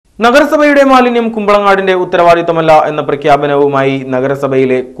നഗരസഭയുടെ മാലിന്യം കുമ്പളങ്ങാടിന്റെ ഉത്തരവാദിത്തമല്ല എന്ന പ്രഖ്യാപനവുമായി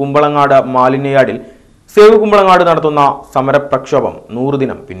നഗരസഭയിലെ കുമ്പളങ്ങാട് മാലിന്യയാർഡിൽ സേവ് കുമ്പളങ്ങാട് നടത്തുന്ന സമരപ്രക്ഷോഭം 100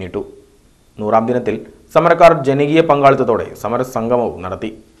 ദിനം പിന്നിട്ടു. 100ാം ദിനത്തിൽ സമരക്കാർ ജനകീയ പങ്കാളിത്തത്തോടെ സമരസംഗമവും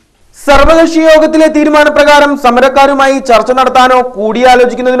നടത്തി. സർവകക്ഷി യോഗത്തിലെ തീരുമാനപ്രകാരം സമരക്കാരുമായി ചർച്ച നടത്താനോ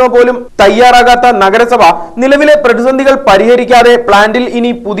കൂടിയാലോചിക്കുന്നതിനോ പോലും തയ്യാറാകാത്ത നഗരസഭ നിലവിലെ പ്രതിസന്ധികൾ പരിഹരിക്കാതെ പ്ലാന്റിൽ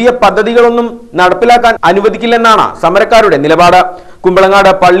ഇനി പുതിയ പദ്ധതികളൊന്നും നടപ്പിലാക്കാൻ അനുവദിക്കില്ലെന്നാണ് സമരക്കാരുടെ നിലപാട്.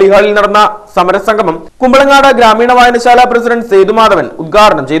 കുമ്പളങ്ങാട് പള്ളി ഹാളിൽ നടന്ന സമരസംഗമം കുമ്പളങ്ങാട് ഗ്രാമീണ വായനശാല പ്രസിഡന്റ് സേതുമാധവൻ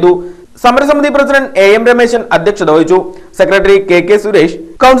ഉദ്ഘാടനം ചെയ്തു. സമരസമിതി പ്രസിഡന്റ് AM രമേശൻ അധ്യക്ഷത വഹിച്ചു. സെക്രട്ടറി KK സുരേഷ്,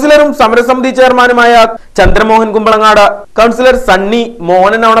 കൗൺസിലറും സമരസമിതി ചെയർമാനുമായ ചന്ദ്രമോഹൻ കുമ്പളങ്ങാട്, കൗൺസിലർ സണ്ണി,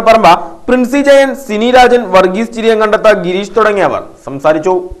 മോഹനൻ അവണപ്പറമ്പ, പ്രിൻസി ജയൻ, സിനി രാജൻ, വർഗീസ് ചിരിയങ്കണ്ടത്ത, ഗിരീഷ് തുടങ്ങിയവർ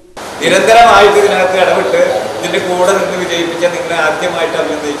സംസാരിച്ചു. നിരന്തരമായിട്ട് ഇതിനകത്ത് ഇടപെട്ട് ഇതിന്റെ കൂടെ നിന്ന് വിജയിപ്പിക്കാൻ നിങ്ങളെ ആദ്യമായിട്ട്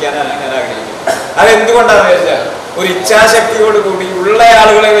അഭിനന്ദിക്കാനാണ് ഞാൻ ആഗ്രഹിക്കുന്നത്. അതെന്തുകൊണ്ടാണെന്ന് വെച്ചാൽ ഒരു ഇച്ഛാശക്തിയോട് കൂടി ഉള്ള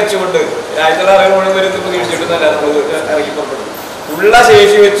ആളുകളെ വെച്ചുകൊണ്ട് രാജ്യത്തുള്ള ആളുകൾ മുഴുവൻ വരുന്നത് പ്രതീക്ഷിച്ചിട്ടൊന്നല്ല നമ്മൾ ഇറങ്ങിപ്പുറപ്പെടുന്നത്. ഉള്ള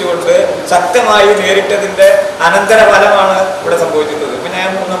ശേഷി വെച്ചുകൊണ്ട് ശക്തമായി നേരിട്ടതിന്റെ അനന്തരഫലമാണ് ഇവിടെ സംഭവിച്ചിട്ടുള്ളത്. ഇപ്പൊ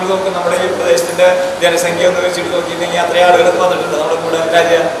നമ്മൾ നോക്കും, നമ്മുടെ ഈ പ്രദേശത്തിന്റെ ജനസംഖ്യ ഒന്ന് വെച്ചിട്ട് നോക്കിയിട്ടുണ്ടെങ്കിൽ അത്രയും ആളുകളൊക്കെ വന്നിട്ടുണ്ട്. നമ്മുടെ കൂടെ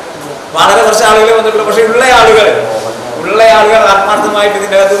രാജ്യം വളരെ കുറച്ച് ആളുകൾ വന്നിട്ടുള്ളൂ. പക്ഷെ ഉള്ള ആളുകൾ ആത്മാർത്ഥമായിട്ട്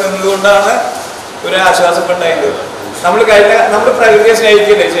ഇതിൻ്റെ അകത്ത് നിന്നതുകൊണ്ടാണ് ഒരു ആശ്വാസപ്പെട്ടായത്. നമ്മൾ പ്രകൃതിയെ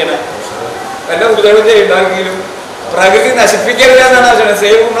സ്നേഹിക്കില്ലേ ചെയ്യണേ, വല്ല ഉപദ്രവം ചെയ്യുണ്ടായെങ്കിലും പ്രകൃതി നശിപ്പിക്കരുത് എന്നാണ് ആവശ്യം.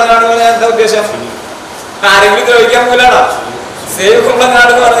 സേവ് കുമ്പളങ്ങാട് എന്ന് പറഞ്ഞാൽ എന്താ ഉദ്ദേശം? ആരെങ്കിലും ദ്രോഹിക്കാൻ പോലാണോ? സേവ് കുമ്പളങ്ങാട്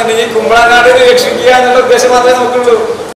എന്ന് പറഞ്ഞിട്ടുണ്ടെങ്കിൽ കുമ്പളങ്ങാട് രക്ഷിക്കുക എന്നുള്ള ഉദ്ദേശം മാത്രമേ നമുക്കുള്ളൂ.